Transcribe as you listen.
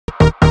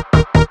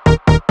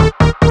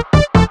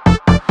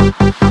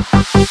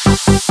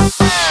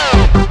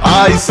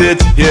I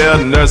sit here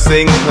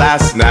nursing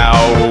class now,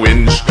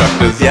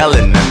 instructors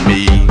yelling at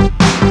me.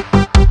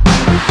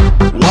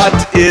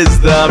 What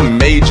is the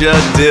major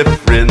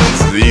difference,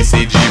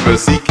 ECG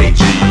versus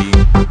EKG?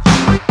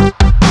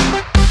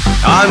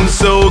 I'm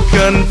so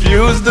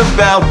confused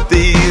about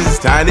these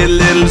tiny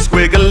little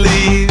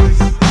squigglies.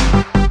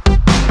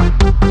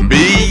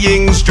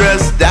 Being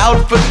stressed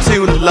out for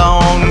too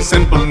long,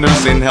 simple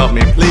nursing, help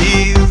me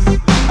please.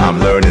 I'm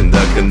learning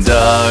the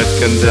conduct,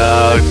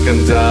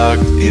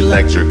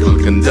 electrical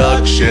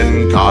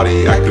conduction,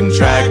 cardiac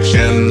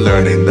contraction,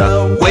 learning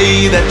the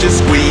way that you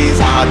squeeze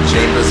hot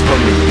chambers for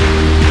me.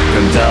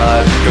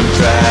 Conduct,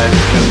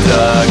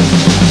 conduct.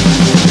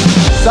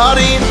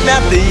 Starting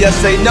at the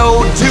SA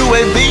node to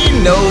a V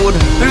node,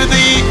 through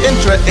the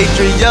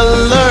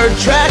intra-atrial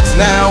tracks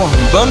now.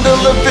 Bundle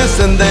of this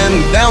and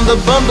then down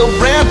the bundle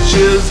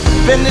branches,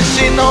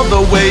 finishing all the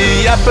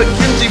way at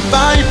Purkinje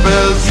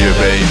fibers. Give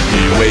a P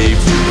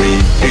wave to me,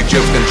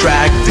 atrials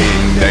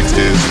contracting. Next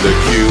is the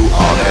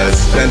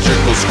QRS,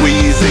 ventricle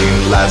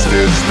squeezing. Last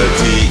is the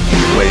TE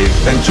wave,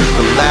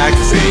 ventricle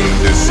relaxing.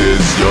 This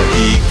is your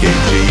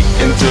EKG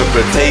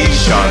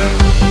interpretation.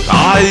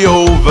 I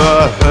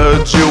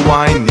overheard you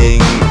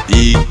whining,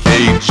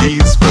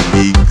 EKGs for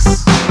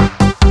geeks.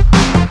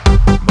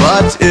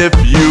 But if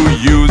you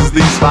use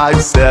these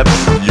 5 steps,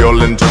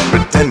 you'll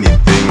interpret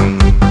anything.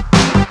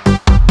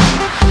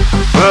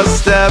 First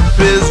step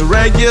is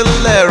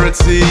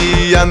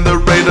regularity and the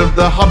rate of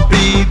the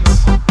heartbeat.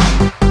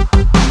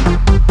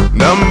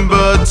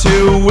 Number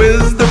 2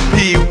 is the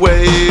P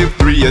wave,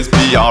 3 is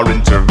PR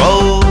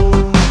interval.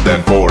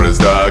 Then 4 is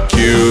the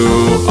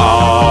QRS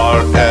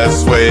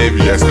wave,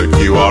 yes, the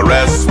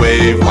QRS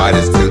wave.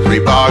 Minus 2, 3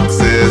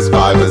 boxes,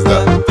 5 is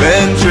the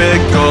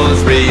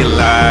ventricles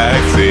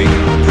relaxing.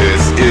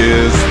 This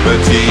is the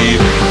T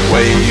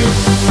wave.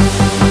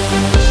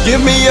 Give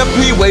me a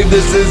P wave,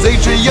 this is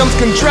atriums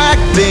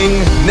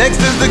contracting. Next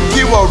is the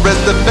QRS,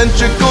 the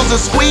ventricles are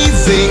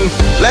squeezing.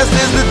 Last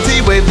is the T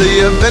wave,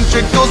 the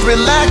ventricles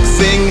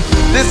relaxing.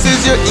 This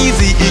is your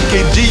easy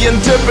EKG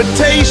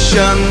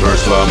interpretation.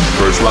 First lump,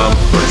 first lump,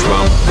 first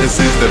lump. This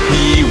is the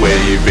P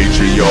wave,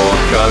 atrial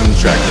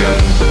contraction.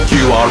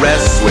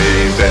 QRS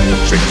wave,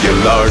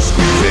 ventricular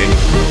squeezing.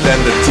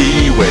 Then the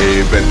T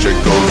wave,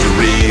 ventricles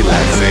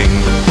relaxing.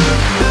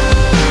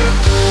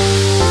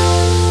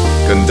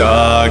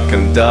 Conduct,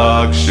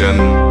 conduction,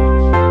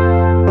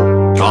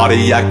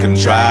 cardiac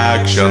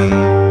contraction.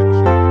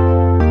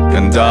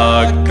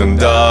 Conduct,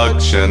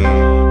 conduction.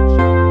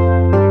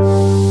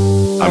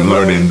 I'm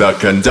learning the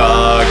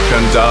conduct,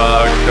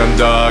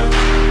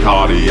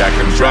 cardiac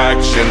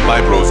contraction,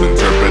 vibros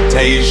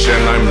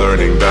interpretation. I'm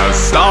learning the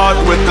start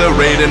with the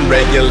rate and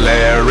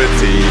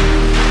regularity.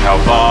 How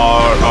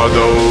far are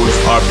those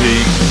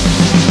RPs?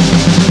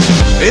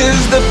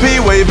 Is the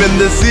P wave in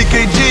the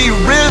EKG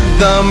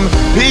rhythm?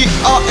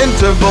 PR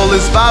interval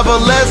is 5 or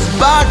less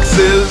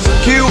boxes.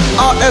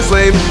 QRS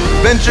wave,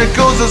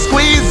 ventricles are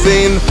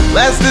squeezing.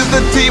 Last is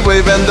the T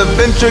wave and the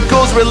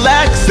ventricles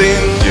relaxing.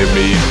 Give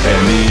me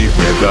any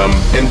rhythm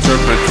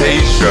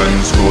interpretation,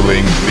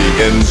 schooling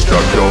the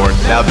instructor.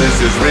 Now this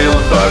is real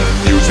fun,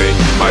 using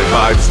my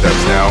 5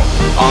 steps now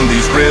on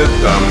these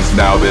rhythms.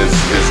 Now this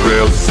is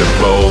real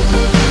simple.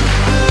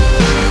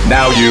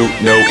 Now you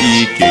know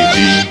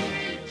EKG.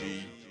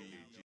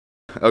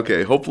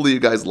 Okay, hopefully you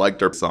guys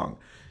liked our song.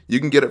 You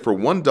can get it for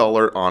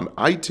 $1 on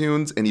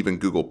iTunes and even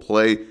Google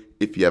Play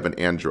if you have an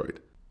Android.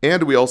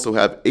 And we also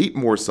have 8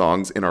 more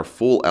songs in our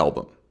full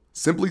album.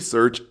 Simply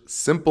search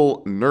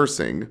Simple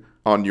Nursing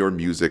on your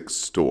music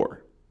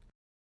store.